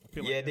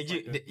feel Yeah, like did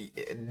you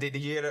did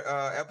you hear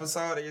the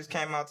episode that just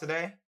came out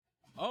today?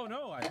 Oh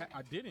no, I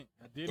didn't.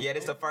 Yeah,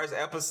 this the first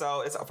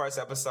episode. It's our first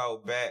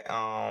episode back.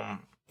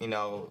 You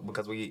know,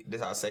 because this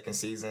is our second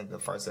season, the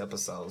first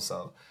episode.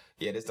 So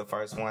yeah, this the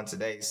first one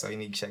today. So you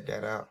need to check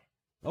that out.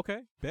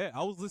 Okay, bet.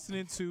 I was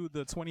listening to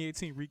the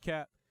 2018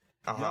 recap.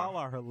 Y'all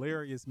are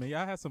hilarious, man.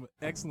 Y'all had some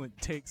excellent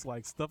takes,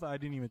 like stuff I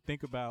didn't even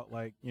think about,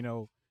 like, you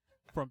know,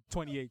 from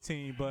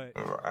 2018. But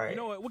you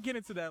know what? We'll get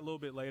into that a little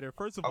bit later.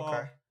 First of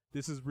all,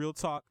 this is Real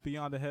Talk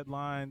Beyond the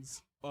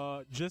Headlines.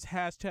 Just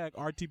hashtag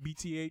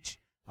RTBTH.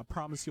 I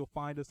promise you'll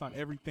find us on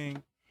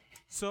everything.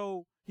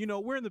 So, you know,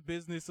 we're in the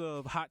business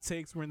of hot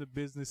takes. We're in the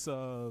business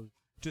of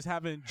just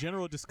having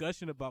general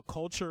discussion about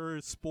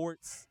culture,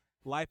 sports,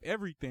 life,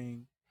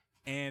 everything.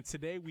 And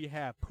today we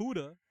have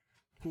Pootah,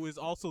 who is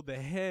also the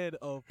head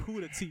of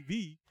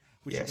PootahTV,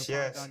 which you can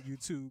find on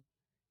YouTube.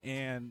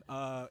 And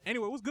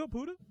anyway, what's good,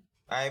 Pootah?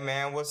 Hey,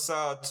 man, what's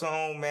up,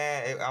 Tune,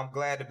 man? I'm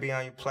glad to be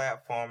on your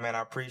platform, man.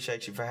 I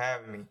appreciate you for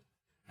having me.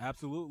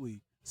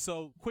 Absolutely.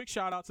 So, quick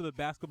shout out to the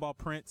Basketball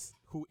Prince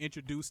who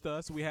introduced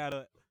us. We had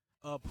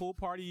a pool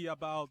party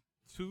about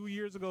 3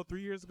 years ago,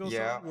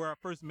 where I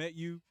first met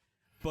you.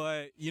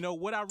 But, you know,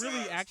 what I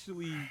really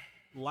actually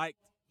liked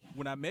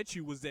when I met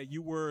you was that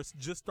you were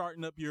just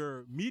starting up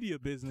your media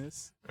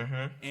business,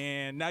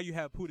 and now you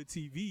have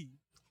PootahTV.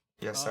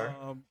 Yes, sir.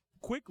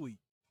 Quickly,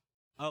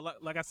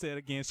 like I said,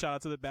 again, shout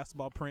out to the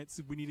Basketball Prince.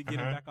 We need to get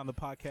him back on the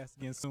podcast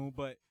again soon.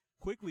 But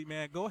quickly,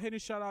 man, go ahead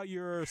and shout out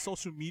your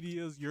social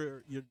medias,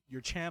 your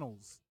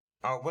channels.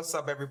 What's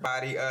up,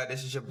 everybody?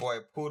 This is your boy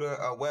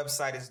Pootah.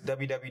 Website is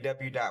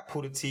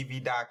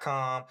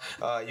www.PootahTV.com.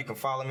 You can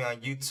follow me on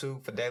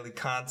YouTube for daily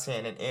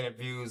content and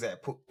interviews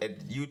at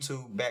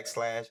YouTube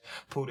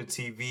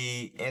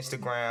 /PootahTV,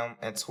 Instagram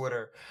and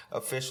Twitter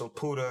official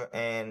Pootah,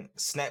 and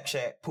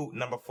Snapchat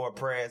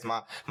Poot4Prez.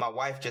 My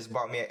wife just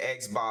bought me an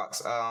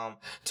Xbox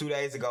 2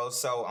 days ago,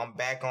 so I'm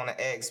back on the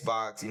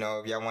Xbox. You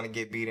know, if y'all want to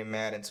get beat in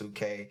Madden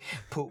 2K,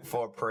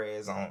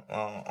 Poot4Prez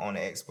on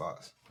the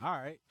Xbox. All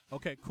right.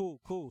 Okay,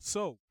 cool.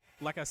 So,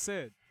 like I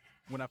said,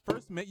 when I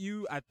first met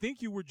you, I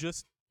think you were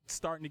just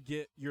starting to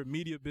get your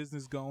media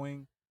business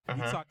going.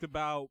 You talked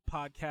about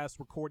podcast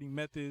recording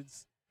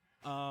methods.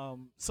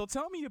 So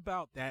tell me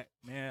about that,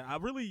 man. I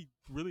really,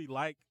 really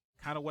like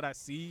kind of what I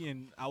see,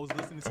 and I was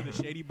listening to the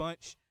Shady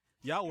Bunch.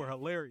 Y'all were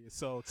hilarious.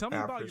 So tell me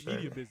about your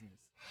media business.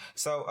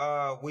 So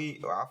I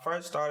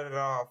first started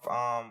off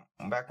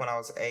back when I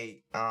was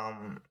 8.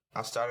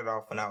 I started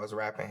off when I was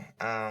rapping.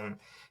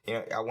 You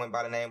know, I went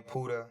by the name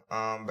Pootah.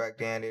 Back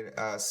then, did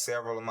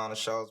several amount of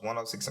shows.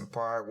 106 in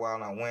Park,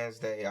 Wild on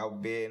Wednesday. I was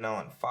bidding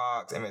on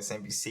Fox,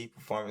 MSNBC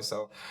performing.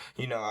 So,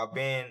 you know, I've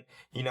been,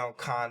 you know,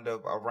 kind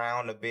of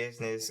around the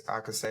business.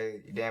 I could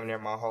say damn near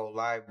my whole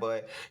life.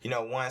 But, you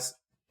know,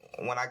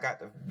 when I got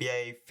to be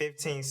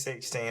 15,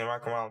 16,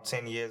 like around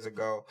 10 years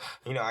ago,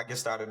 you know, I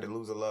just started to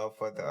lose a love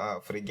for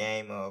the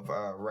game of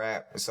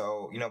rap.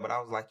 So, you know, but I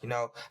was like, you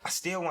know, I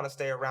still want to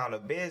stay around the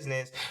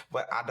business,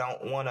 but I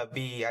don't want to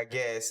be, I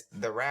guess,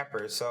 the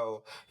rapper.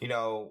 So, you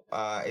know,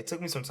 it took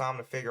me some time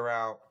to figure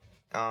out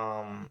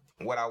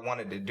what I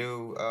wanted to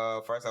do.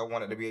 First, I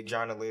wanted to be a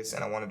journalist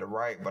and I wanted to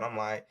write, but I'm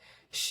like,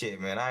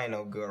 shit, man, I ain't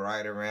no good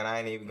writer, man. I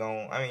ain't even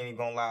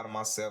gonna lie to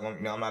myself.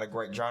 I'm not a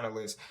great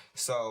journalist.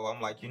 So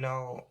I'm like, you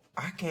know,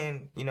 I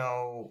can, you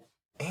know,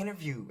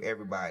 interview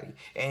everybody.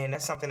 And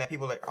that's something that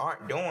people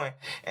aren't doing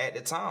at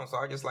the time. So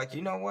I just like,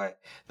 you know what?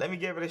 Let me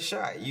give it a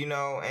shot, you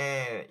know.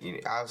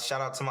 And I'll shout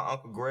out to my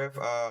Uncle Griff,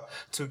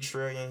 2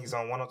 Trillion. He's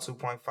on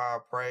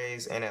 102.5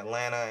 Praise in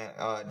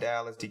Atlanta,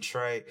 Dallas,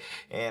 Detroit.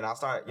 And I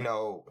started, you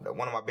know,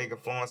 one of my big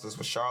influences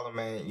was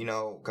Charlamagne, you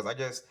know, because I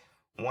just,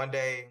 one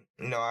day,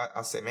 you know,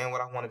 I said, man,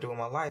 what I want to do in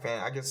my life.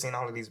 And I just seen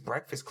all of these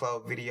Breakfast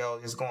Club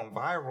videos just going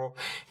viral.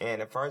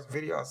 And the first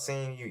video I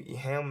seen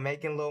him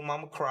making Lil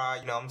Mama cry.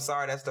 You know, I'm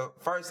sorry, that's the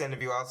first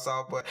interview I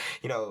saw. But,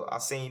 you know, I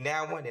seen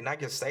that one and I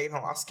just stayed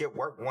home. I skipped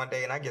work one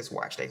day and I just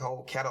watched their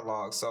whole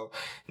catalog. So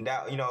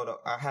now, you know,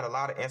 I had a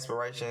lot of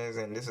inspirations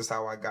and this is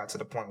how I got to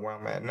the point where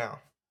I'm at now.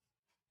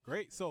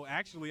 Great. So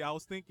actually, I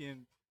was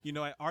thinking, you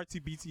know, at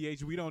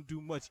RTBTH, we don't do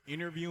much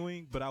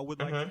interviewing, but I would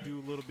like to do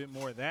a little bit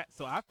more of that.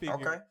 So I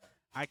figured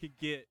I could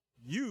get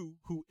you,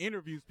 who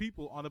interviews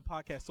people, on the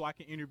podcast so I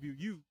can interview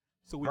you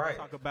so we can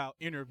talk about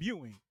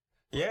interviewing.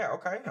 Yeah,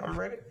 okay. I'm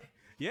ready.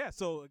 Yeah,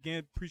 so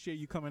again, appreciate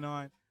you coming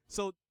on.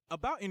 So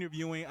about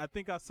interviewing, I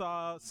think I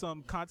saw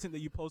some content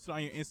that you posted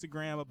on your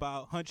Instagram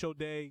about Huncho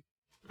Day.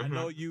 I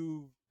know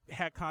you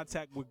had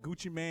contact with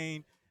Gucci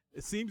Mane.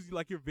 It seems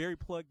like you're very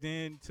plugged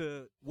in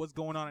to what's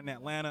going on in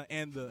Atlanta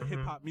and the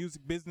hip-hop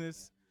music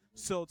business.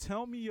 So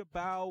tell me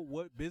about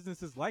what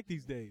business is like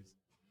these days.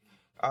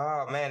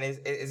 Oh man,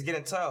 it's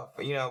getting tough,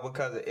 you know,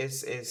 because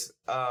it's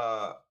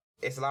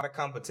it's a lot of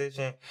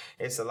competition.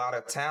 It's a lot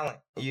of talent,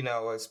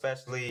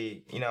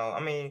 especially,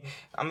 I'm in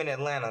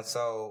Atlanta.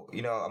 So,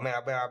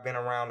 I've been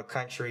around the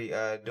country,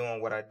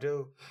 doing what I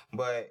do,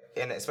 but,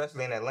 and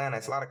especially in Atlanta,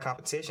 it's a lot of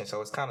competition.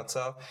 So it's kind of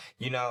tough,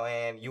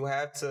 and you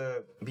have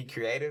to be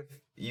creative.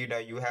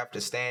 You have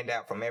to stand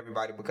out from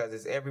everybody because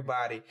it's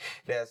everybody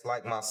that's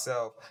like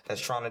myself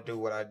that's trying to do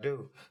what I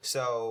do.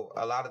 So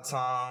a lot of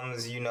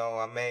times,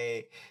 I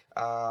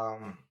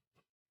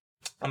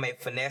may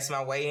finesse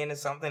my way into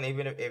something,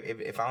 even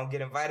if I don't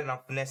get invited, I'm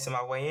finessing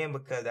my way in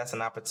because that's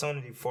an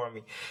opportunity for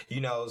me,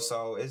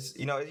 so it's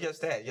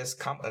just that, just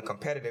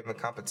competitive and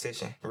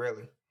competition,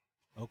 really.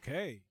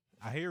 Okay,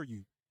 I hear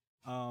you.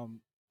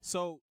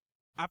 So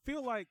I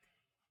feel like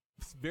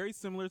it's very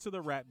similar to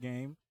the rap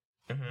game.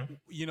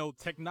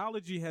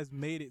 Technology has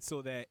made it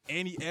so that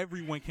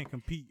everyone can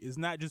compete. It's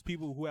not just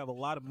people who have a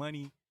lot of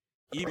money.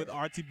 Even with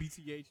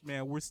RTBTH,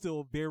 man, we're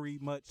still very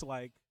much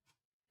like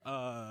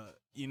a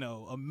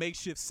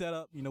makeshift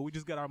setup. We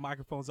just got our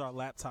microphones, our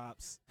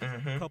laptops,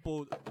 a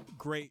couple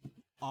great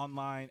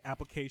online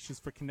applications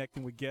for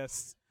connecting with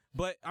guests.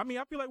 But I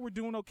feel like we're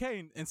doing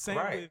okay. And same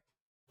with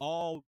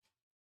all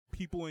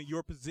people in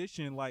your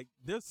position. Like,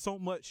 there's so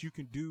much you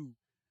can do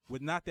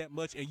with not that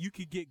much, and you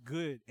can get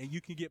good and you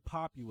can get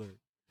popular.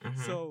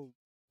 So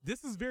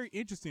this is very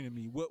interesting to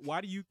me.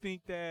 Why do you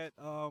think that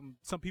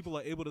some people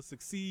are able to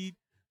succeed?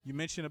 You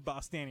mentioned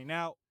about standing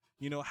out.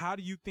 How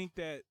do you think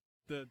that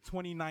the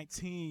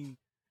 2019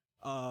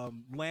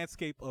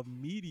 landscape of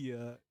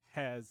media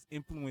has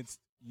influenced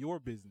your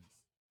business?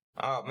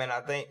 Oh man,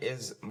 I think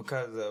it's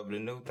because of the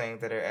new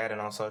things that they're adding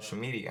on social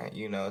media.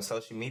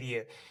 Social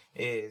media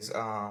is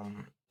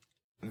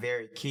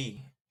very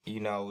key,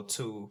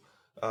 to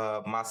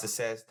my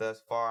success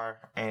thus far,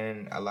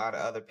 and a lot of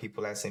other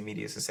people that's in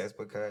media success,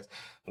 because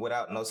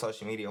without no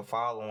social media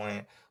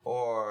following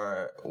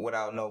or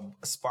without no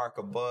spark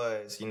of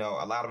buzz, a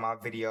lot of my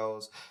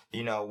videos,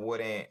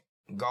 wouldn't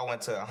go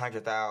into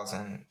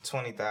 100,000,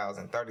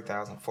 20,000,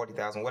 30,000,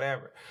 40,000,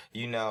 whatever,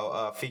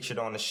 featured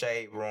on the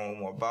Shade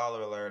Room or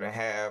Baller Alert, and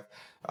have,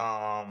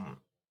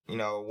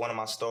 one of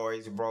my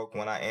stories broke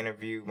when I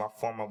interviewed my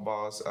former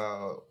boss,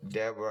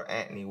 Deborah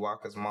Anthony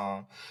Walker's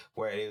mom,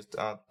 where it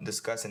was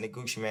discussing the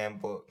Gucci Man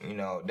book.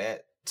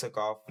 That took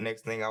off.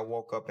 Next thing, I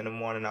woke up in the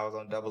morning, I was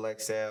on Double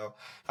XL,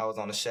 I was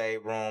on the Shade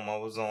Room, I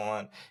was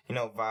on,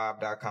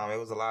 Vibe.com. It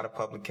was a lot of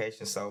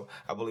publications. So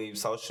I believe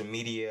social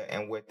media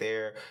and what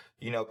they're,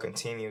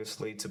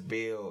 continuously to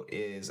build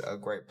is a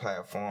great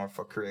platform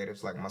for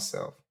creatives like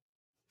myself.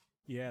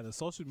 Yeah, the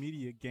social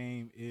media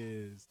game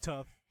is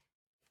tough.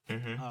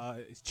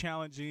 It's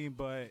challenging,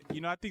 but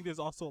I think there's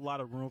also a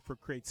lot of room for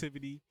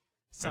creativity.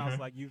 Sounds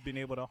like you've been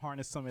able to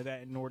harness some of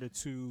that in order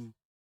to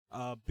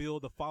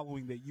build the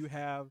following that you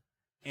have.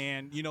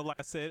 And like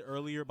I said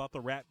earlier about the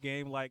rap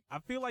game, like, I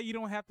feel like you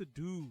don't have to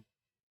do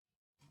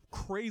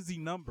crazy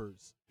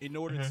numbers in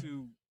order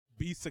to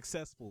be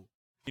successful.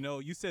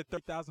 You said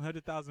 30,000,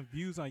 100,000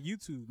 views on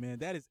YouTube, man.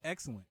 That is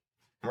excellent.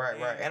 Right.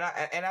 And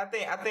I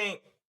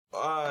think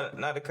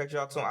not to cut you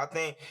off too, I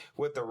think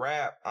with the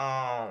rap,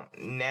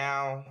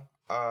 now,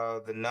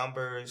 the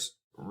numbers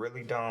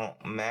really don't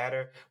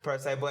matter per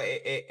se, but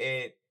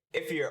it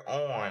if you're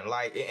on,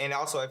 like, and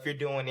also if you're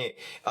doing it,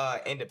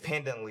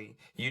 independently,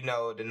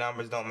 the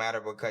numbers don't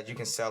matter because you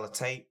can sell a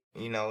tape,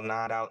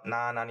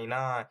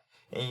 $9.99,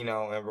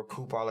 and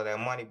recoup all of that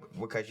money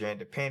because you're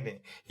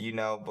independent,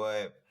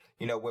 but,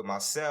 with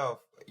myself,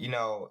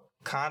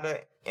 kinda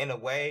in a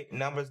way,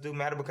 numbers do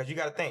matter because you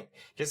got to think.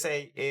 Just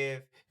say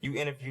if you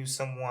interview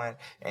someone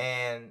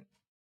and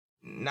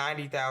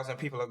 90,000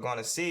 people are going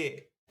to see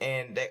it,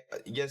 and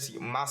just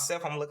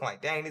myself, I'm looking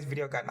like, dang, this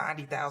video got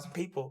 90,000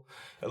 people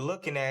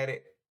looking at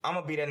it. I'm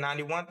going to be that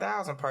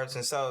 91,000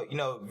 person. So,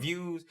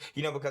 views,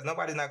 because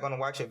nobody's not going to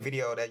watch a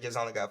video that just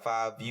only got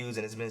 5 views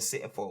and it's been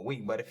sitting for a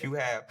week. But if you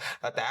have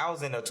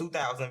 1,000 or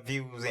 2,000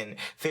 views in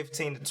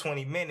 15 to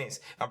 20 minutes,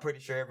 I'm pretty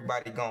sure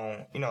everybody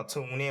going to,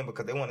 tune in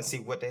because they want to see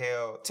what the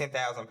hell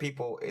 10,000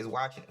 people is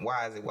watching.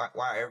 Why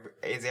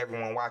is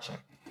everyone watching?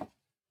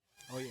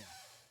 Oh, yeah.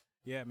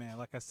 Yeah, man.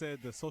 Like I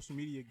said, the social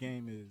media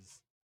game is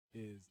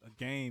a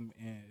game,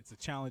 and it's a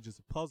challenge, it's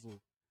a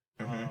puzzle.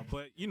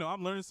 But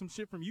I'm learning some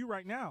shit from you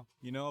right now,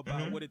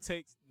 about what it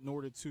takes in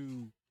order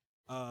to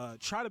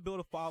try to build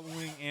a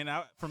following. And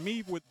for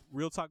me, with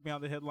Real Talk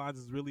Beyond the Headlines,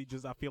 is really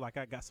just, I feel like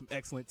I got some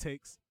excellent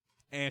takes.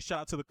 And shout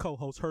out to the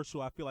co-host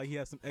Herschel. I feel like he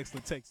has some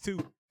excellent takes too.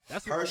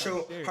 That's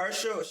Herschel.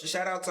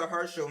 Shout out to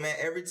Herschel, man.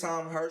 Every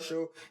time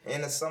Herschel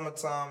in the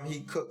summertime, he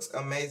cooks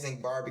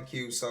amazing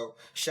barbecue. So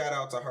shout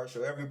out to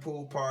Herschel. Every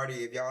pool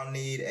party, if y'all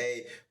need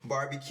a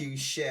barbecue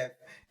chef,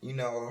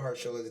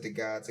 Herschel is the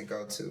guy to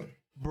go to.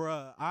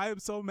 Bruh, I am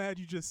so mad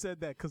you just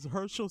said that because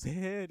Herschel's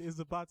head is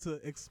about to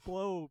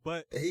explode.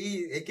 But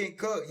he can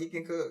cook. He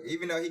can cook.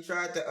 Even though he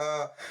tried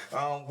to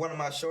one of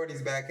my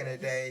shorties back in the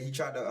day, he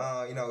tried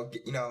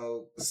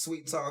to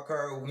sweet talk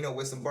her,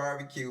 with some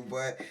barbecue.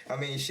 But I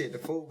mean, shit, the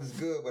food was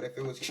good. But if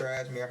it was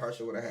trash, me and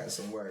Herschel would have had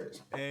some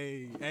words.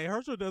 Hey,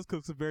 Herschel does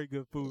cook some very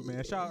good food,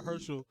 man. Shout out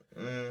Herschel.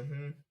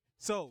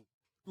 So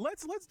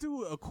let's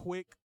do a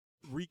quick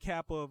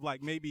recap of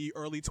like maybe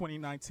early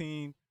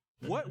 2019.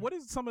 What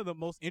is some of the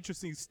most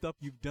interesting stuff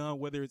you've done,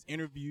 whether it's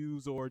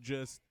interviews or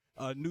just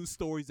news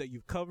stories that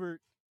you've covered?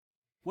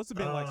 What's it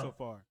been like so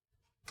far?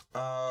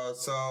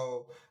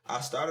 So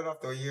I started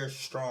off the year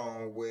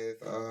strong with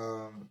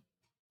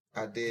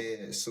I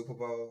did Super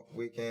Bowl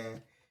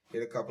weekend,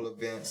 did a couple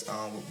events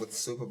with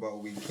Super Bowl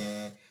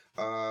weekend.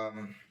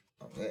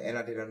 And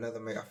I did another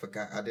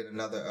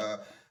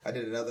I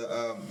did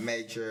another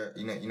major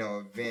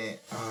event.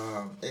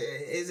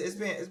 It's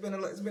been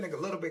a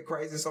little bit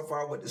crazy so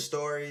far with the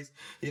stories.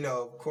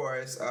 Of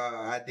course,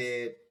 I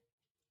did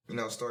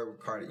story with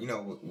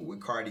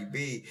Cardi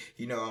B.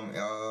 I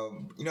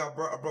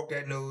broke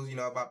that news,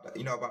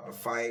 about the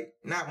fight.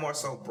 Not more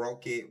so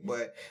broke it,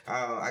 but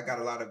I got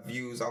a lot of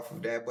views off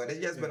of that. But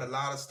it's just been a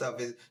lot of stuff.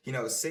 Is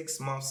 6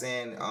 months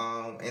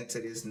into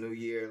this new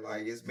year,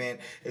 like it's been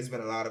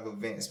a lot of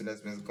events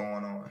that's been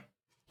going on.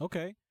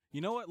 Okay,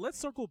 you know what? Let's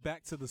circle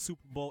back to the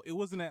Super Bowl. It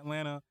was in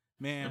Atlanta,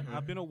 man.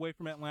 I've been away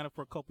from Atlanta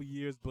for a couple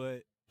years,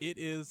 but it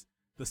is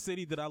the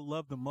city that I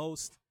love the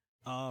most.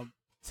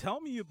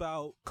 Tell me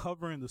about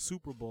covering the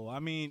Super Bowl. I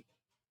mean,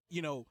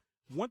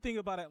 one thing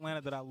about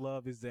Atlanta that I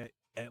love is that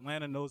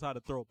Atlanta knows how to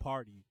throw a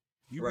party.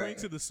 You bring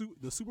to the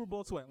Super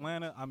Bowl to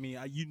Atlanta, I mean,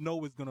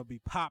 it's going to be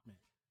popping.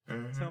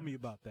 Tell me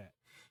about that.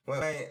 Well,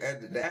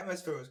 man, the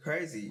atmosphere was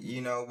crazy,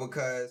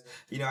 because,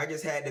 I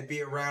just had to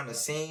be around the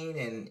scene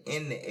and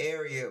in the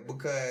area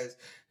because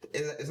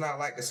it's not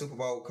like the Super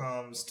Bowl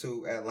comes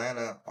to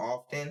Atlanta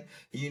often,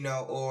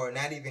 or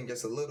not even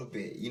just a little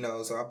bit,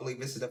 so I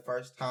believe this is the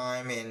first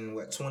time in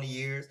 20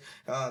 years,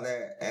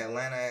 that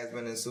Atlanta has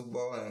been in the Super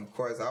Bowl. And of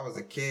course I was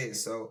a kid.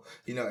 So,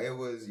 it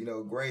was,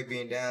 great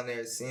being down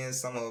there, seeing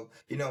some of,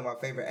 my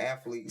favorite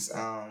athletes,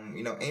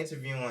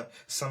 interviewing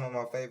some of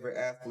my favorite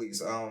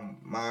athletes.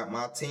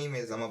 My team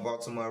is, I'm a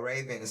Baltimore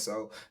Ravens.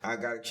 So I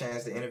got a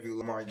chance to interview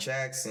Lamar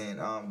Jackson,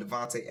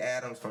 Devontae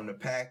Adams from the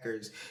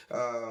Packers.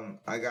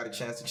 I got a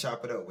chance to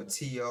chop it up with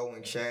T.O.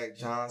 and Shaq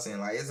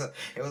Johnson. Like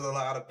it was a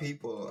lot of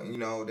people,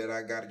 that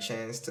I got a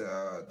chance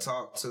to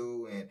talk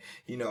to and,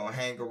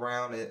 hang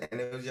around it.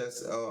 And it was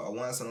just a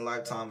once in a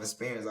lifetime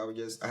experience.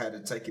 I had to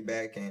take it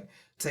back and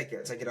take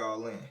it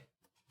all in.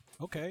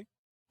 Okay.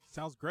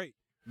 Sounds great,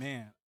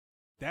 man.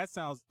 That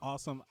sounds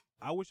awesome.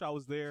 I wish I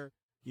was there.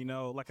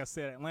 Like I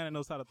said, Atlanta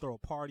knows how to throw a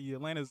party.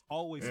 Atlanta's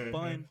always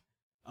fun.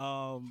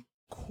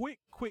 Quick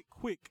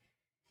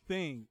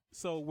thing.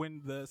 So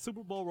when the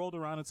Super Bowl rolled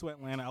around into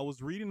Atlanta, I was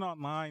reading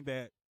online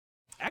that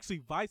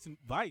actually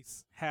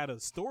Vice had a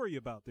story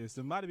about this.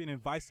 It might have been in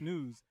Vice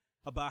News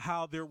about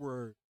how there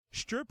were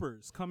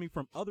strippers coming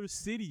from other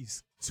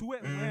cities to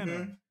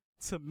Atlanta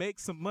to make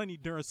some money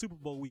during Super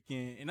Bowl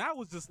weekend. And I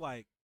was just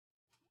like,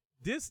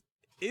 this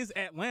is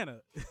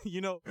Atlanta.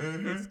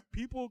 It's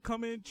people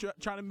coming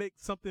trying to make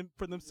something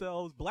for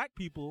themselves, black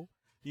people,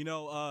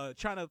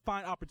 trying to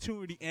find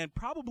opportunity and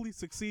probably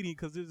succeeding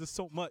because there's just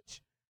so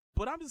much.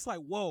 But I'm just like,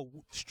 whoa,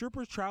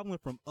 strippers traveling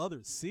from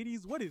other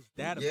cities? What is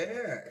that about?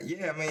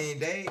 Yeah. I mean,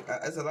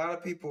 there's a lot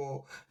of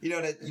people,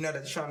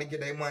 that's trying to get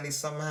their money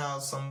somehow,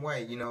 some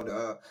way.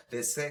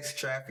 The sex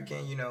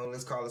trafficking,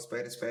 let's call it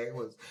a spade,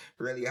 was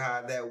really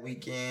high that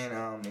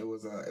weekend. It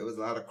was a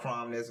lot of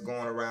crime that's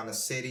going around the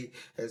city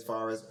as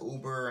far as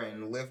Uber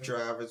and Lyft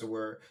drivers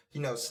were,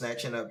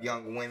 snatching up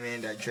young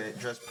women that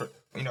dress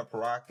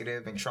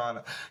provocative and trying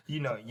to,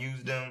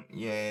 use them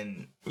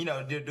and,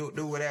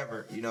 do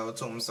whatever, to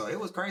them. So it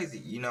was crazy,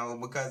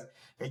 because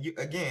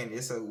again,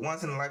 it's a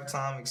once in a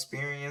lifetime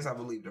experience. I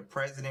believe the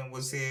president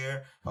was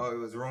here. It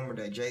was rumored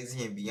that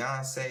Jay-Z and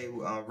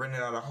Beyonce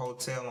rented out a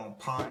hotel on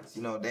Ponce.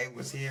 They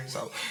was here.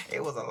 So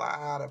it was a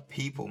lot of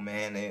people,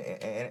 man,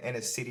 in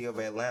the city of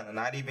Atlanta,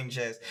 not even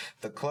just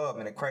the club.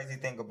 And the crazy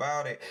thing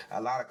about it,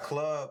 a lot of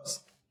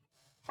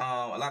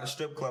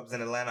strip clubs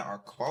in Atlanta are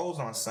closed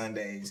on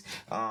Sundays.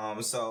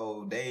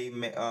 So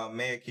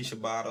Mayor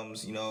Keisha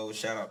Bottoms,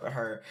 shout out to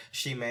her.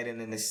 She made it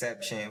an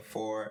exception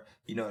for,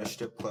 the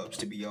strip clubs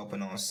to be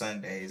open on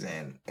Sundays,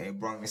 and it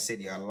brought the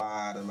city a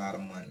lot of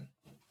money.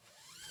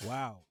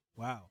 Wow.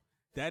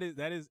 That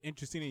is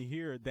interesting to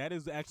hear. That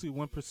is actually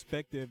one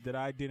perspective that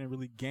I didn't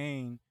really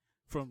gain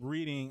from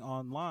reading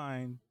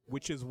online,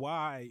 which is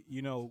why,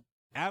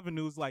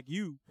 avenues like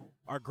you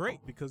are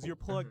great because you're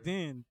plugged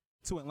in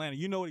to Atlanta.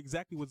 You know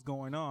exactly what's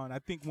going on. I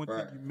think one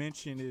thing you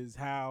mentioned is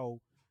how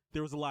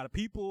there was a lot of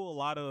people, a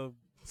lot of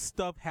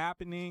stuff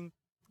happening.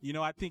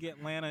 I think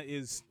Atlanta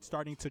is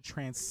starting to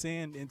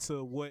transcend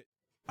into what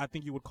I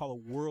think you would call a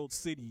world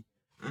city.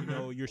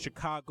 Your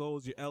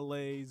Chicago's, your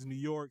LA's, New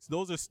York's,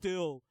 those are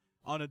still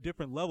on a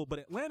different level, but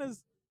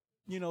Atlanta's,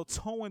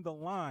 towing the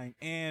line,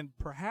 and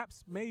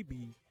perhaps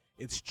maybe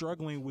it's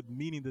struggling with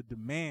meeting the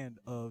demand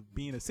of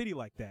being a city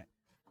like that.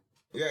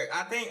 Yeah,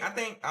 I think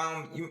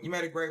you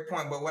made a great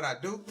point, but what I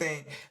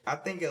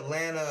think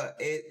Atlanta,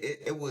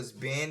 it was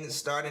been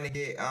starting to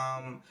get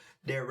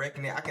they're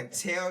reckoning. I can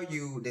tell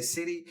you the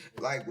city,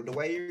 like the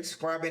way you're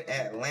describing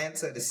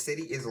Atlanta, the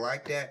city is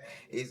like that.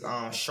 Is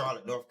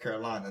Charlotte, North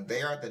Carolina.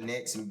 They are the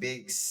next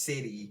big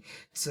city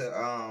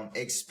to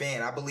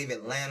expand. I believe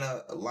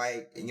Atlanta,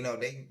 like, you know,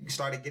 they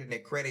started getting their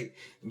credit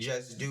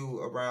just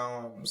due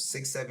around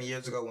 6-7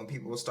 years ago when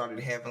people started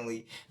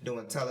heavily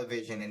doing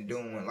television and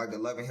doing like the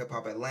Love and Hip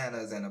Hop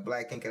Atlantas and the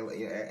Black Ink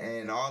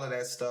and all of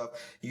that stuff,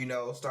 you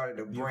know, started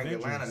to bring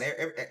Atlanta.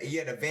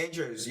 The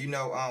Avengers, you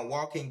know,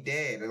 Walking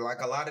Dead,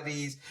 like a lot of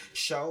these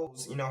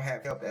shows, you know,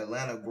 have helped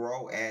Atlanta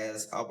grow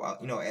as,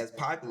 you know, as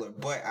popular.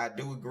 But I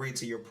do agree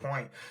to your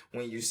point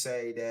when you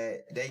say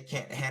that they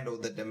can't handle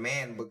the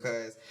demand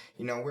because,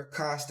 you know, we're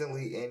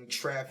constantly in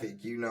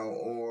traffic, you know,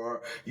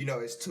 or, you know,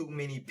 it's too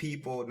many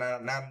people,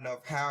 not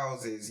enough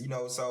houses, you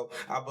know. So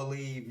I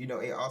believe, you know,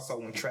 it also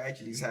when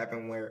tragedies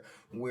happen where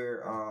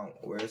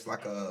it's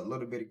like a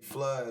little bit of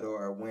flood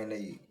or when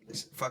a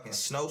fucking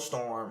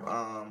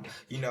snowstorm,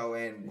 you know,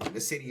 and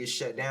the city is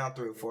shut down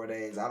 3 or 4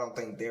 days, I don't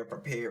think they're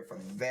prepared for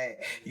that,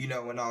 you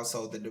know. And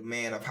also the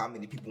demand of how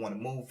many people want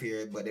to move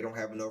here, but they don't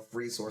have enough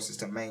resources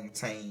to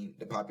maintain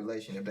the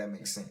population, if that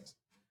makes sense.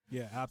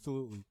 Yeah,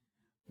 absolutely.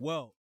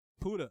 Well,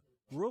 Pootah,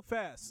 real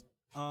fast,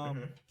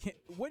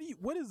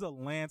 what is the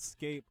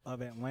landscape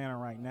of Atlanta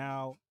right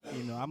now?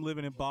 You know, I'm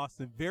living in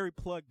Boston, very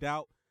plugged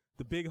out.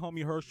 The big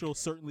homie Herschel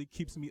certainly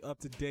keeps me up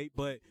to date,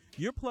 but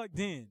you're plugged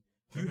in.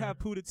 You have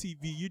PootahTV.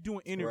 You're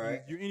doing interviews.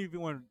 Right. You're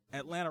interviewing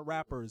Atlanta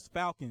rappers,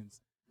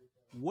 Falcons.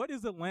 What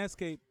is the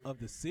landscape of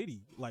the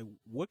city? Like,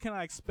 what can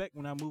I expect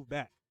when I move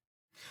back?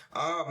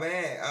 Oh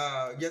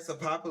man, just a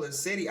popular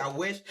city. I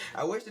wish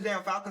the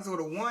damn Falcons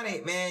would have won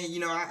it, man. You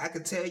know, I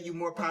could tell you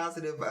more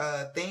positive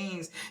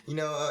things, you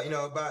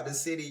know, about the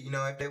city, you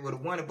know, if they would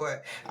have won it.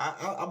 But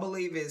I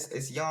believe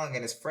it's young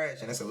and it's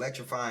fresh and it's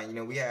electrifying. You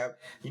know, we have,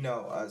 you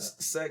know,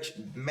 such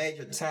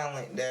major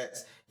talent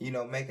that's, you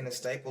know, making a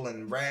staple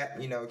in rap.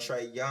 You know,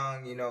 Trey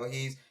Young, you know,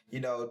 he's,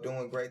 you know,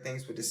 doing great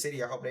things with the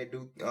city. I hope they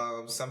do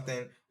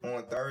something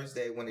on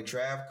Thursday when the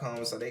draft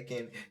comes so they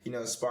can, you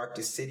know, spark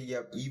the city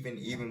up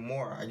even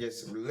more. I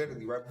just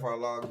literally right before I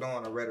logged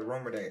on, I read a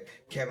rumor that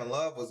Kevin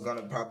Love was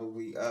gonna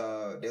probably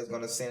they was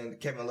gonna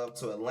send Kevin Love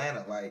to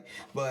Atlanta, like,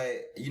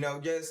 but you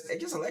know, it's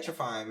just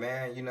electrifying,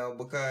 man, you know,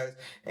 because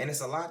and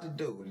it's a lot to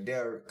do.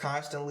 They're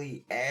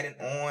constantly adding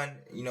on,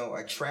 you know,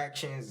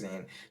 attractions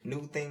and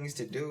new things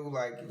to do,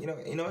 like, you know,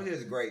 it's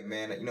just great,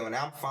 man. You know, and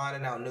I'm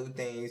finding out new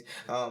things.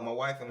 My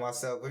wife and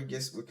myself, we're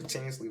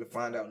continuously to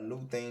find out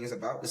new things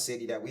about the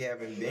city that we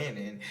haven't been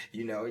in.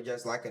 You know, it's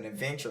just like an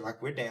adventure,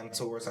 like we're damn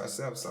tourists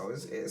ourselves. So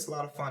it's a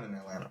lot of fun in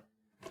Atlanta.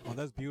 Oh,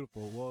 that's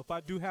beautiful. Well, if I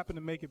do happen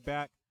to make it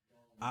back,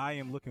 I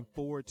am looking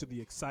forward to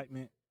the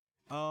excitement.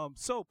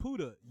 So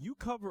Pootah, you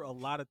cover a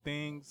lot of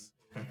things.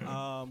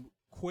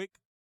 Quick,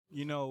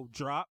 you know,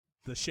 drop.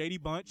 The Shady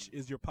Bunch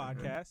is your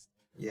podcast.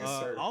 Yes,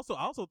 sir. I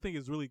also think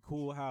it's really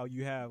cool how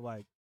you have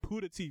like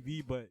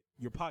PootahTV, but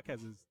your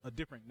podcast is a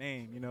different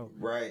name, you know.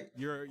 Right.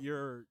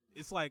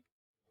 It's like,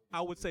 I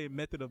would say, a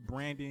method of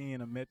branding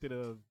and a method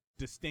of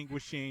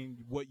distinguishing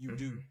what you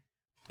do.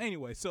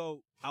 Anyway,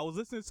 so I was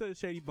listening to the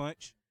Shady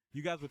Bunch.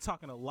 You guys were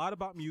talking a lot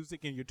about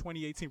music in your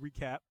 2018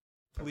 recap.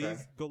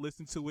 Please go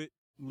listen to it,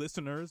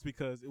 listeners,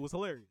 because it was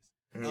hilarious.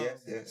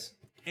 Yes.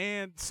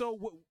 And so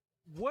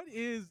what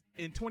is,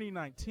 in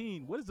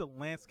 2019, what is the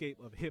landscape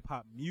of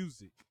hip-hop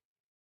music?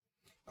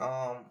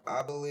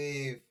 I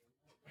believe,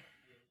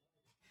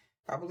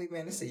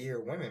 man, it's a year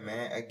of women,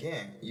 man.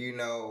 Again, you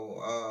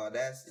know,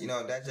 that's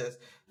just,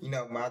 you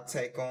know, my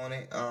take on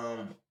it.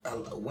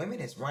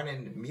 Women is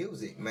running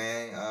music,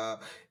 man.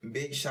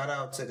 Big shout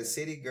out to the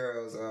City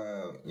Girls,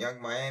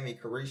 Young Miami,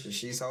 Carisha.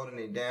 She's holding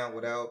it down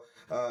without,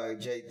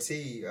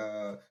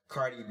 JT.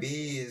 Cardi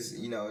B is,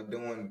 you know,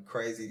 doing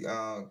crazy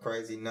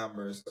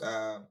numbers.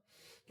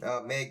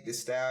 Meg Thee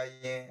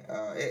Stallion.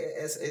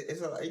 It's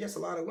just a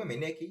lot of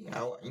women. Nicki,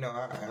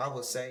 I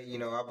would say, you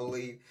know, I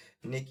believe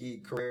Nicki's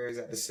career is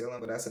at the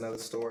ceiling, but that's another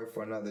story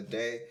for another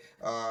day.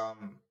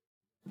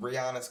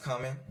 Rihanna's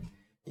coming.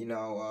 You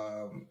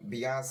know,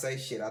 Beyonce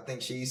shit, I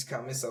think she's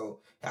coming. So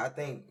I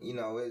think, you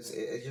know, it's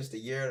just a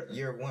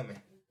year of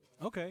women.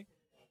 Okay.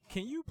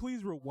 Can you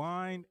please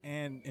rewind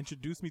and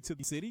introduce me to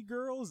the City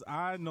Girls?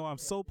 I know I'm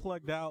so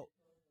plugged out.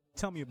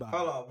 Tell me about it.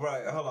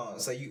 Hold on.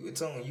 So you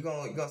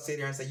gonna sit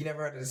there and say you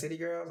never heard of the City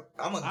Girls?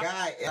 I'm a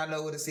guy and I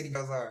know who the City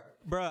Girls are.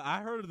 Bruh,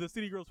 I heard of the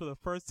City Girls for the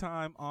first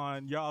time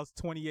on y'all's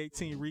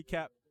 2018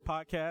 recap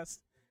podcast.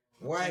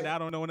 What? And I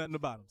don't know nothing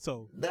about them.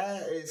 So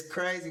that is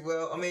crazy.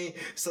 Well, I mean,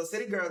 so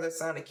City Girls are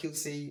signed to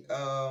QC,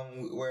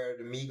 where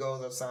the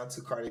Migos are signed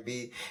to, Cardi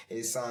B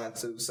is signed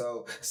to.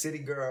 So City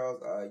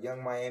Girls,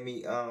 Young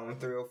Miami,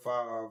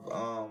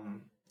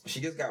 305, she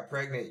just got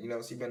pregnant, you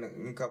know, she been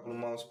a couple of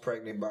months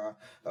pregnant by,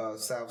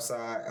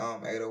 Southside,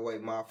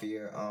 808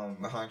 Mafia,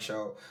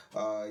 Honcho,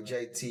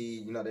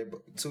 JT, you know, they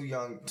two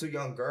young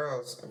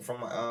girls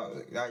from,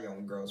 not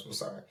young girls, I'm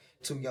sorry,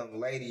 two young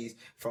ladies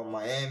from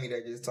Miami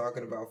that just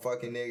talking about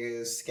fucking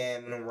niggas,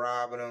 scamming them,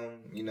 robbing them,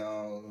 you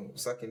know,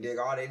 sucking dick.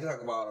 All they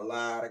talk about a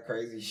lot of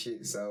crazy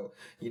shit. So,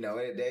 you know,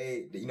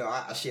 they, you know,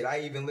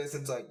 I even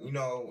listen to, you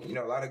know,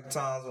 a lot of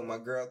times when my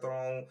girl throw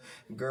on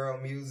girl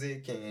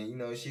music and, you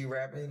know, she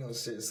rapping, you know,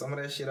 shit. Some of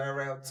that shit I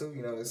rap too,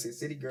 you know,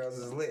 City Girls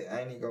is lit.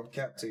 I ain't even gonna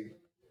cap to you.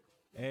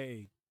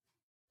 Hey,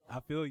 I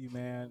feel you,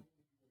 man.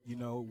 You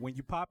know, when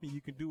you popping,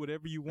 you can do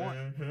whatever you want.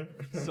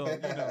 So, you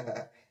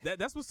know,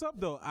 that's what's up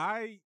though.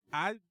 I,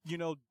 you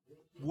know,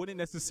 wouldn't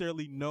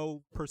necessarily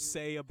know per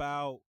se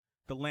about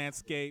the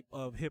landscape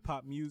of hip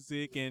hop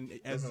music. And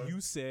as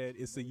you said,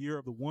 it's the year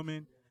of the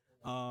woman.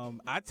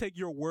 I take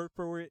your word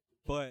for it,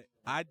 but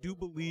I do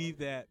believe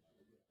that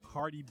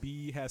Cardi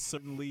B has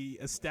certainly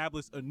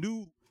established a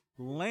new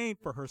lane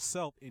for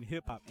herself in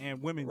hip hop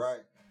and women's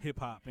hip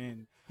hop.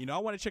 And, you know, I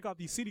want to check out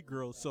these City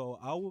Girls. So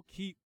I will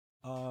keep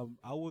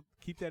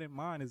that in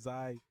mind as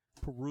I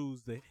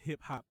peruse the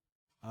hip hop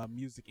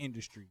music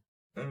industry.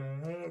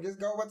 Just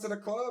go over to the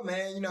club,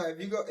 man. You know,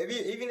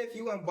 even if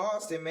you in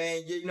Boston,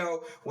 man, you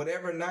know,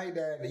 whatever night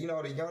that, you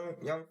know, the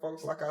young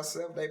folks like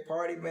ourselves, they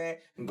party, man,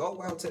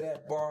 go out to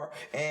that bar,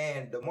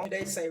 and the moment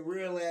they say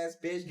real ass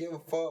bitch, give a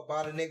fuck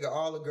about a nigga,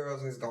 all the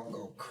girls is gonna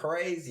go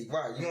crazy.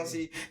 Wow, you gonna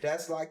see,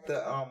 that's like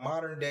the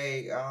modern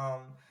day,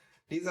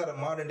 these are the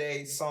modern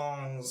day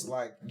songs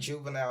like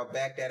Juvenile,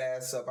 Back That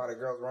Ass Up, how the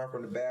girls run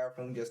from the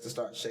bathroom just to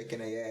start shaking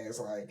their ass.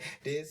 Like,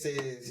 this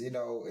is, you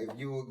know, if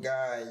you a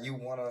guy and you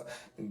want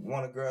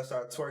a girl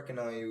start twerking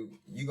on you,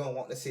 you gonna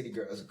want the City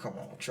Girls to come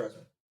on, trust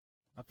me.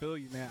 I feel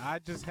you, man. I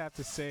just have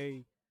to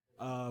say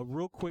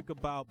real quick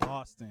about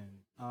Boston.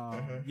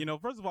 You know,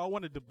 first of all, I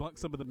want to debunk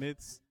some of the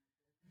myths.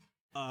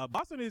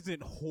 Boston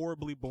isn't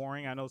horribly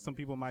boring. I know some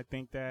people might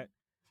think that.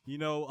 You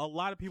know, a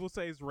lot of people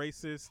say it's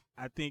racist.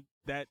 I think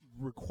that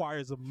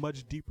requires a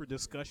much deeper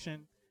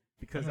discussion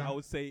because I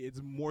would say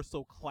it's more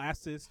so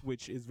classist,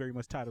 which is very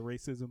much tied to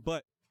racism.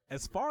 But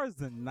as far as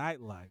the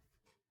nightlife,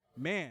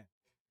 man,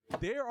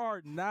 there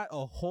are not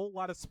a whole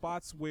lot of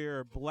spots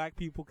where black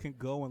people can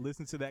go and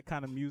listen to that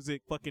kind of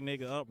music, fucking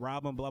nigga up,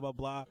 rob them, blah, blah,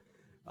 blah,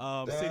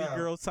 City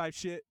Girls type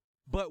shit.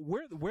 But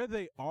where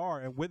they are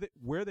and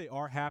where they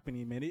are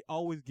happening, man, it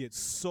always gets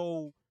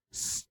so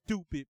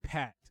stupid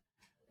packed.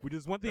 Which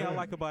is one thing I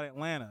like about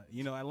Atlanta.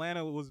 You know,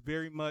 Atlanta was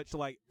very much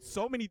like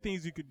so many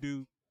things you could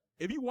do.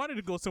 If you wanted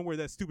to go somewhere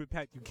that's stupid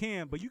packed, you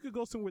can, but you could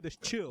go somewhere that's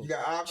chill. You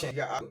got options.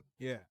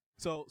 Yeah.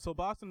 So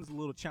Boston is a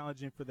little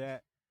challenging for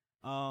that.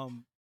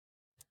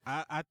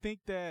 I think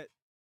that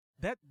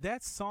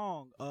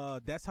song,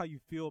 That's How You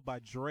Feel by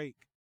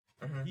Drake,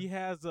 he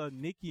has a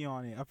Nicki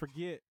on it. I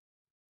forget.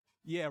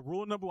 Yeah,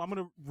 rule number one. I'm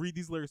going to read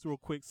these lyrics real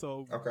quick.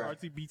 So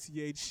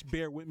RTBTH,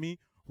 bear with me.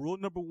 Rule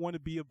number one, to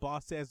be a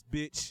boss ass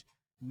bitch.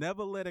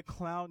 Never let a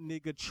clown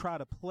nigga try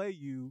to play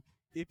you.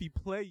 If he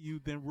play you,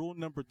 then rule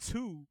number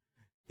two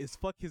is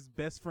fuck his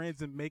best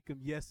friends and make them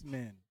yes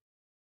men.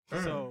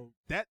 So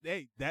that's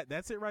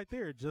it right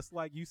there. Just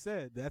like you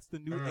said, that's the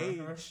new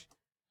age.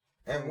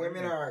 And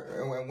women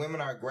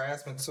are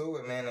grasping to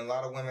it, man. A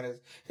lot of women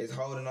is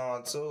holding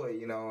on to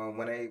it, you know. And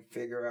when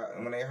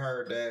they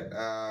heard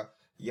that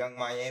Young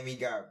Miami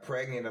got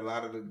pregnant, a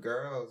lot of the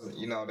girls,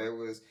 you know, they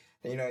was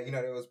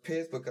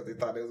pissed because they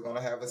thought they was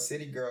gonna have a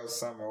City Girls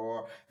summer,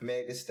 or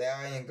Meg Thee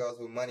Stallion goes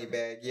with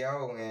Moneybagg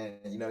Yo, and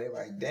you know, they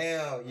like,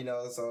 damn, you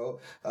know. So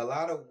a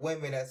lot of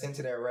women that's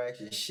into that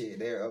ratchet shit,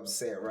 they're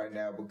upset right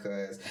now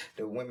because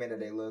the women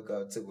that they look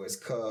up to is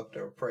cuffed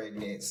or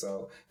pregnant.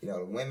 So, you know,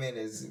 the women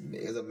is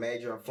a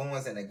major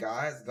influence, and the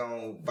guys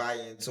gonna buy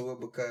into it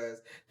because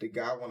the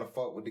guy wanna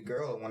fuck with the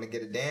girl and wanna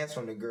get a dance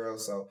from the girl.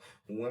 So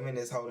women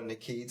is holding the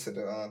key to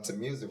the to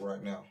music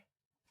right now.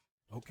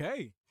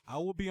 Okay. I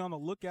will be on the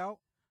lookout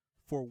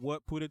for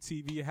what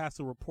PootahTV has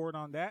to report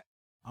on that.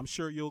 I'm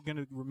sure you're going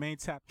to remain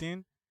tapped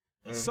in.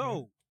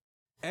 So,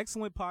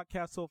 excellent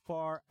podcast so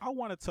far. I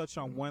want to touch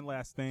on one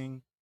last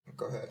thing.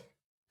 Go ahead.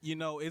 You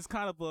know, it's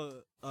kind of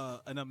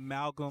an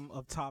amalgam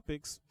of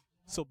topics,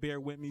 so bear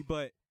with me.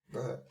 But, go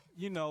ahead.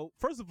 You know,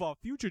 first of all,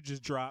 Future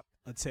just dropped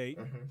a tape.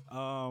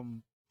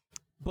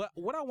 But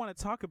what I want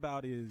to talk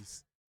about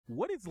is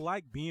what it's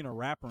like being a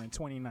rapper in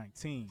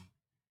 2019.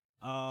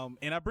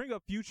 And I bring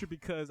up Future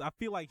because I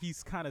feel like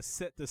he's kind of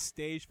set the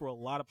stage for a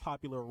lot of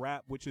popular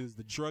rap, which is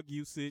the drug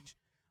usage.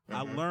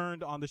 I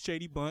learned on the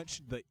Shady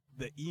Bunch, the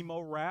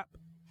emo rap,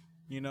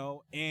 you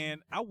know,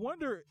 and I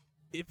wonder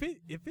if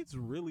it's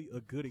really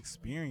a good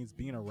experience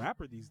being a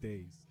rapper these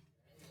days.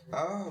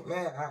 Oh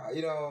man, as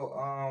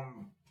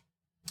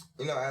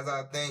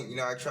I think, you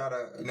know, I try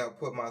to, you know,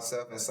 put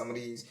myself in some of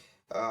these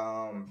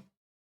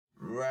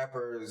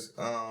rappers'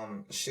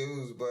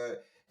 shoes,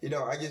 but you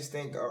know, I just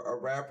think a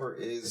rapper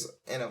is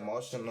an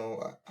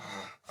emotional,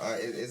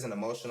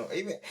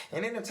 even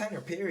an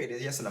entertainer, period,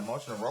 is just an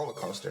emotional roller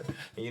coaster.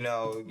 You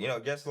know,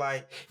 just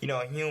like, you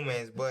know,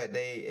 humans, but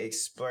they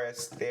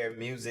express their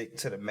music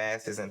to the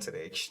masses and to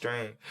the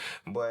extreme.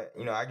 But,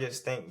 you know, I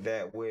just think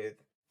that with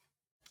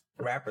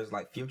rappers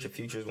like Future.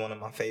 Future is one of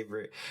my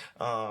favorite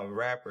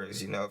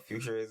rappers. You know,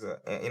 Future is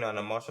an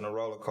emotional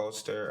roller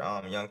coaster.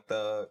 Young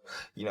Thug,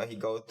 you know, he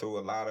goes through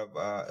a lot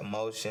of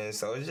emotions.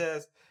 So it's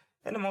just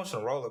an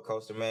emotional roller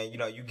coaster, man. You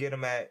know, you get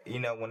them at, you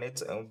know, when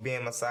it's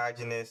being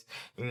misogynist,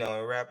 you know,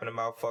 and rapping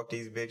about fuck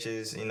these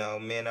bitches, you know,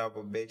 men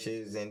over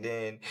bitches, and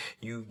then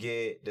you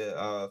get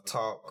the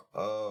talk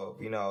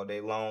of, you know,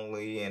 they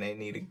lonely and they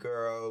need a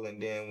girl,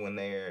 and then when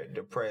they're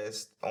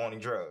depressed, on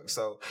drugs.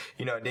 So,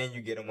 you know, then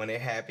you get them when they're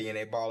happy and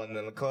they balling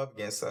in the club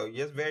again. So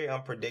just very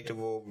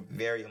unpredictable,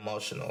 very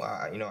emotional.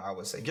 I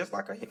would say, just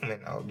like a human.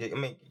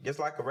 Just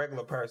like a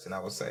regular person, I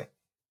would say.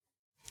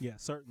 Yeah,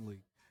 certainly.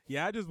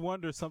 Yeah, I just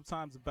wonder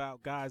sometimes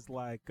about guys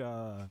like,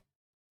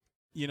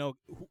 you know,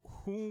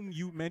 whom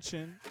you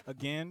mentioned,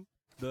 again,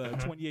 the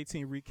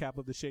 2018 recap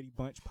of the Shady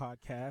Bunch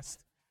podcast.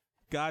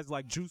 Guys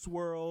like Juice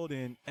WRLD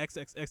and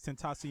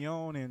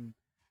XXXTentacion. And,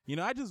 you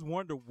know, I just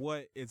wonder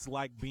what it's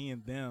like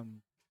being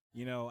them.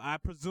 You know, I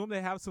presume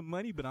they have some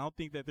money, but I don't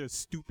think that they're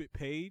stupid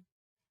paid.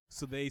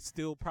 So they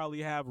still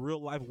probably have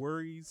real life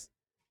worries.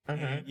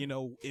 And, you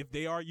know, if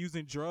they are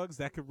using drugs,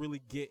 that could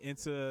really get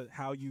into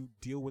how you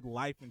deal with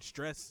life and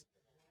stress.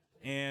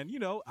 And, you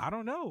know, I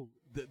don't know.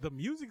 The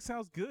music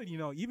sounds good. You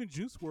know, even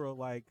Juice WRLD,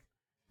 like,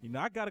 you know,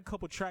 I got a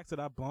couple tracks that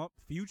I bumped.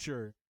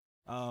 Future,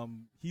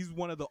 he's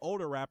one of the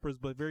older rappers,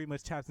 but very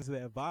much taps into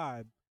that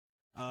vibe.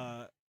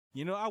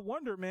 You know, I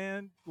wonder,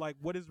 man, like,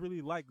 what is really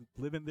like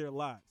living their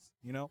lives,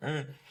 you know?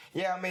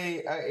 Yeah, I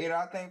mean, you know,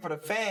 I think for the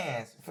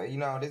fans, you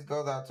know, this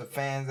goes out to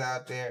fans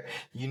out there,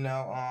 you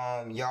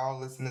know, y'all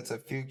listening to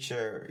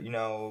Future, you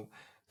know,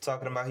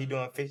 talking about he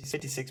doing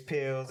 56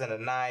 pills in a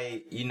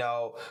night. You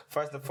know,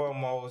 first and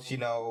foremost, you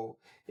know,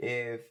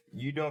 if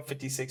you doing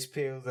 56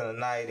 pills in a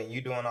night and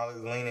you doing all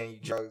this lean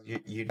and drugs,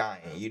 you're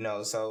dying, you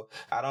know. So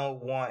I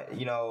don't want,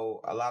 you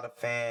know, a lot of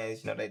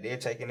fans, you know, they're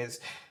taking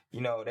this,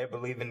 you know, they're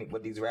believing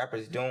what these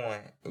rappers doing,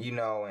 you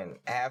know, and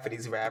half of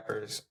these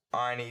rappers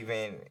aren't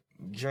even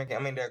drinking. I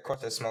mean, of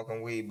course they're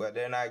smoking weed, but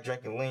they're not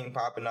drinking lean,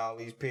 popping all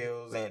these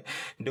pills and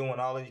doing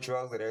all these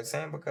drugs that they're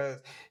saying, because,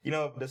 you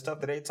know, the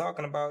stuff that they're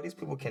talking about, these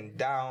people can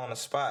die on the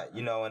spot,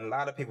 you know, and a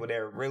lot of people,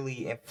 they're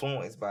really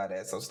influenced by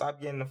that. So stop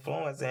getting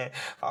influenced, and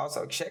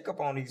also check up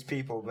on these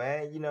people,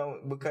 man, you know,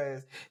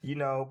 because, you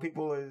know,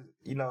 people is,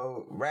 you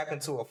know,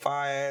 rapping to a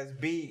fire ass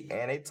beat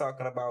and they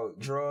talking about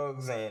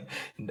drugs and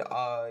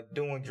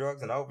doing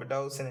drugs and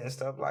overdosing and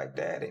stuff like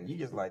that, and you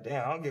just like,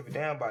 damn, I don't give a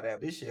damn about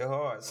that. This shit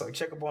hard. So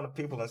check up on the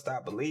people and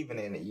stop believing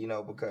in it, you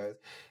know, because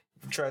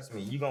trust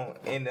me, you're gonna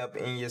end up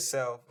in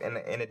yourself in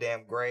a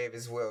damn grave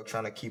as well,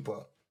 trying to keep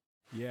up.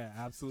 Yeah,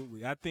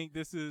 absolutely. I think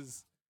this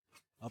is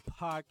a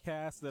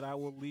podcast that I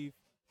will leave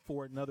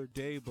for another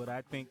day, but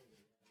I think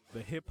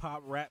the hip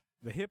hop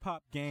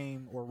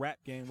game or rap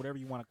game, whatever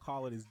you want to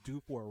call it, is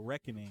due for a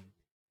reckoning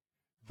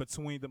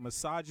between the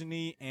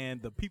misogyny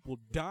and the people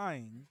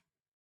dying.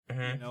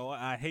 You know,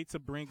 I hate to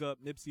bring up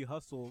Nipsey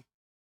Hussle.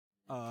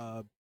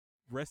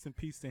 Rest in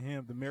peace to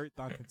him. The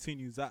marathon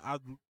continues. I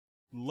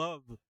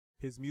love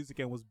his music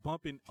and was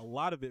bumping a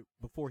lot of it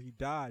before he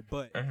died.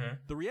 But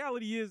the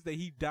reality is that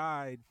he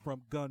died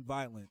from gun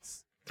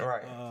violence.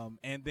 Right.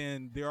 And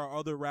then there are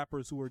other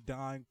rappers who are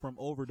dying from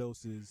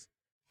overdoses.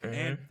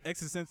 And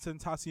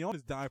XXXTentacion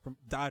has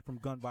died from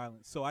gun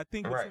violence. So I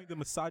think between the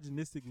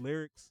misogynistic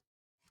lyrics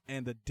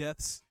and the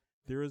deaths,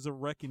 there is a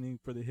reckoning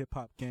for the hip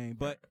hop game.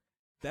 But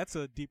that's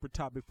a deeper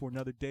topic for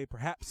another day.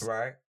 Perhaps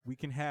we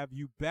can have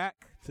you back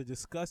to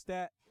discuss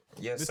that.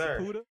 Yes, Mr. sir.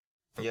 Pootah.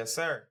 Yes,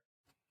 sir.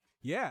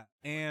 Yeah.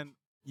 And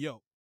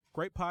yo,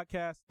 great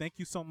podcast. Thank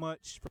you so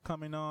much for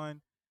coming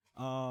on.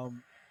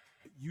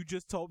 You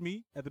just told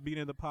me at the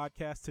beginning of the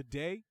podcast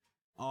today,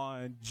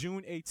 on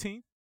June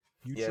 18th,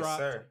 you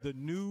dropped the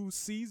new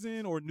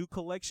season or new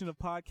collection of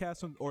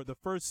podcasts, or the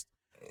first.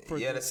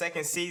 The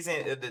second season.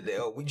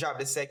 We dropped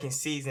the second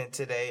season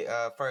today,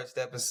 first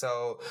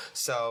episode.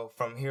 So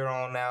from here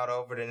on out,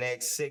 over the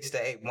next 6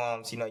 to 8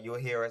 months, you know, you'll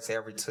hear us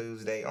every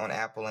Tuesday on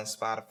Apple and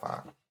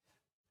Spotify.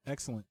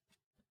 Excellent.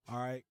 All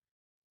right.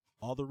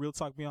 All the Real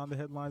Talk Beyond the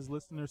Headlines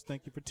listeners,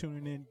 thank you for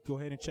tuning in. Go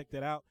ahead and check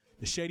that out.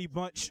 The Shady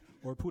Bunch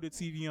or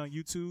PootahTV on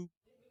YouTube.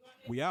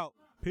 We out.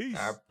 Peace.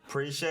 I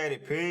appreciate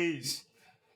it. Peace.